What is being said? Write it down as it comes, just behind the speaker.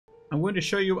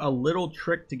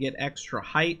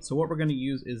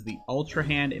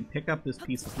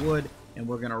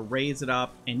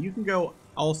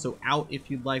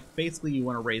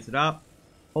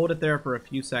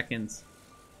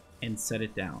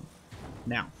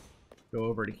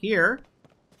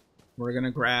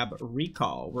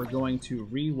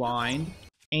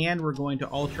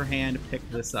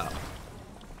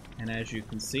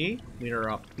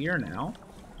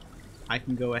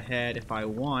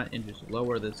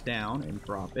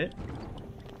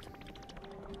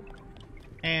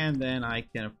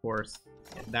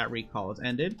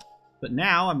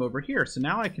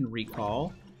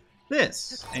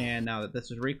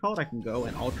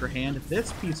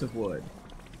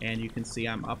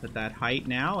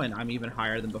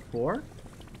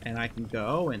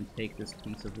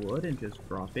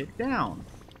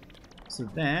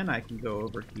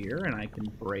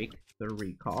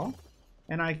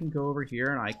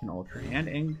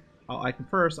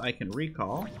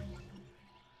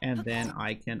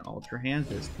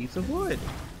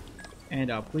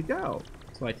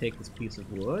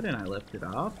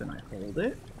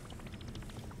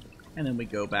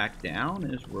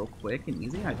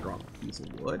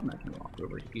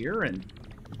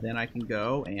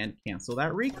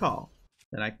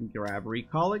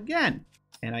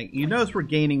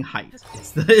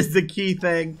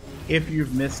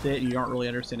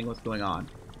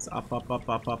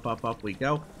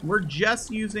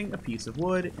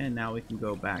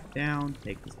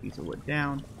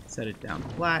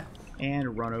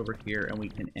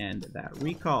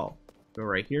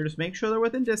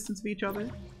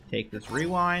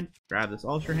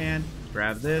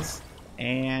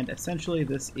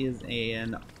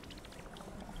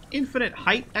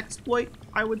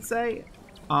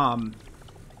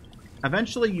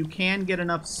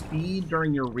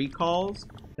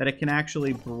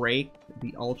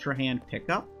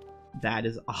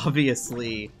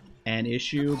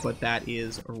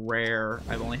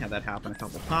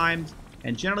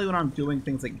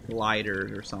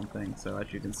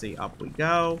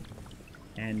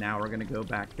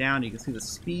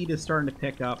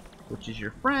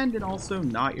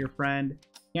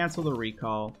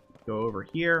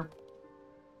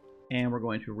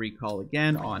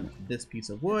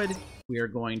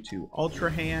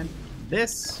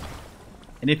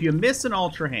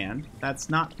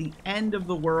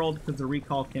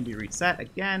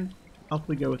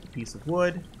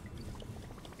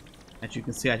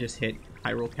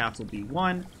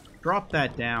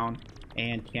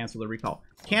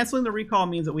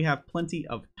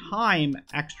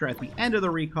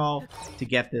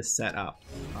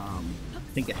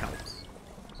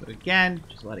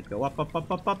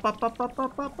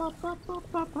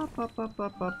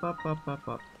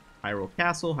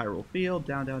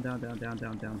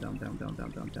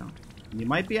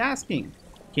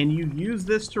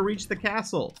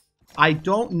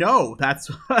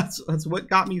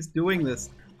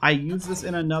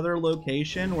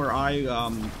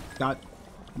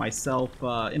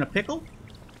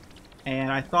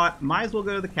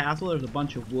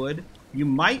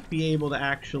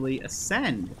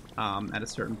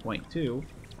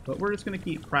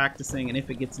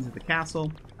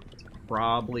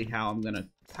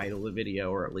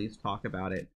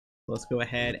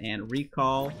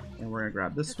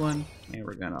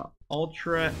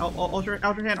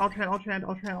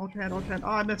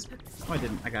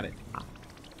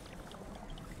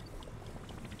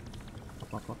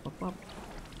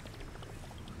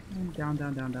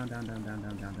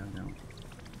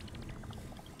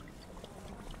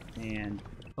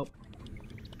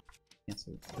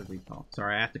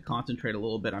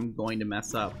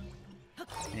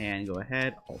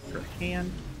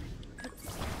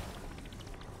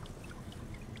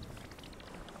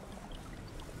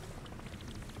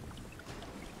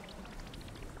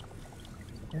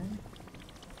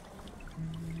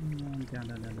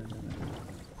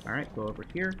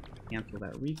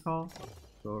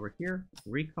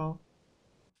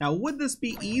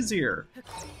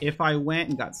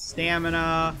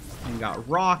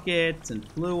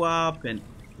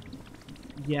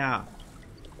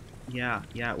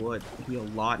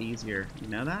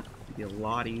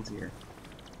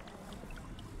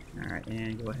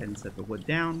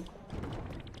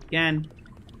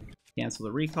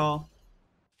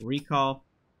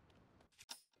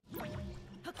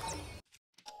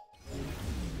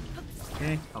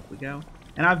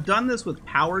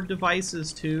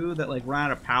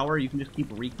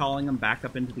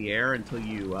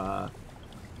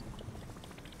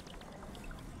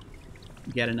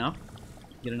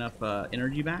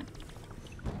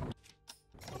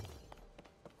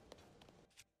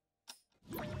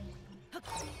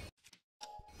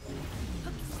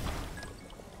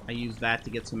I used that to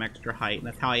get some extra height, and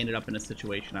that's how I ended up in a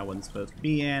situation I wasn't supposed to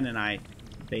be in, and I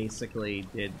basically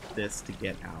did this to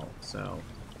get out. So,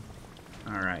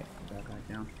 alright, put that back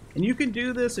down. And you can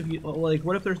do this if you, like,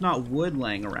 what if there's not wood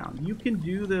laying around? You can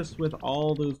do this with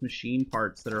all those machine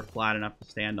parts that are flat enough to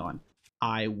stand on.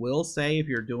 I will say, if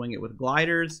you're doing it with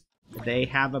gliders, they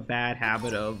have a bad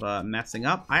habit of messing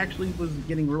up. I actually was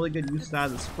getting really good use out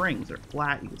of the springs. They're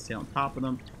flat, you can stay on top of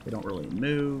them, they don't really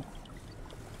move.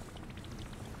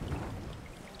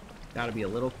 Gotta be a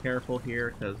little careful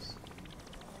here, because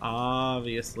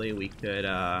obviously we could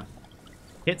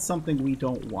hit something we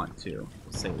don't want to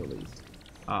say the least.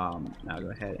 Now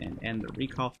go ahead and end the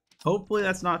recall. Hopefully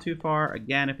that's not too far.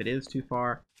 Again, if it is too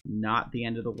far, not the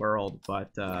end of the world,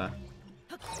 but I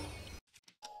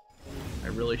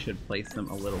really should place them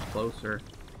a little closer.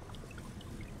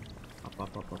 Up,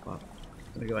 up, up, up, up.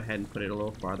 I'm gonna go ahead and put it a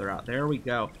little farther out. There we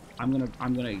go. I'm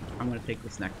gonna take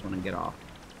this next one and get off.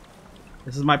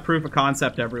 This is my proof of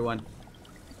concept, everyone.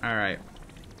 All right.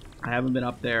 I haven't been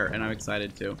up there, and I'm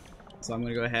excited to. So I'm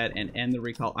going to go ahead and end the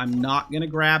recall. I'm not going to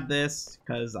grab this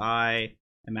because I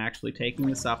am actually taking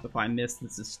this up. If I miss,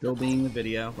 this is still being the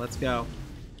video. Let's go.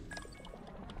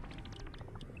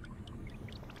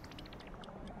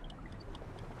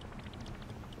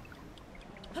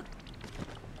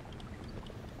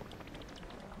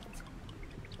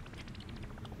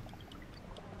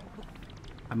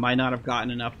 I might not have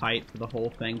gotten enough height for the whole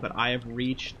thing, but I have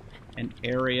reached an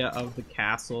area of the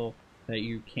castle that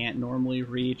you can't normally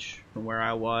reach from where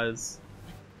I was,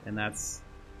 and that's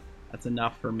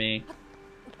enough for me.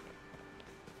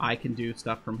 I can do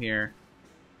stuff from here.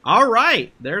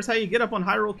 Alright! There's how you get up on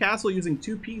Hyrule Castle using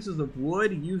 2 pieces of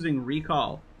wood using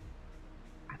recall.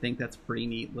 I think that's a pretty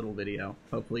neat little video.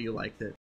 Hopefully you liked it.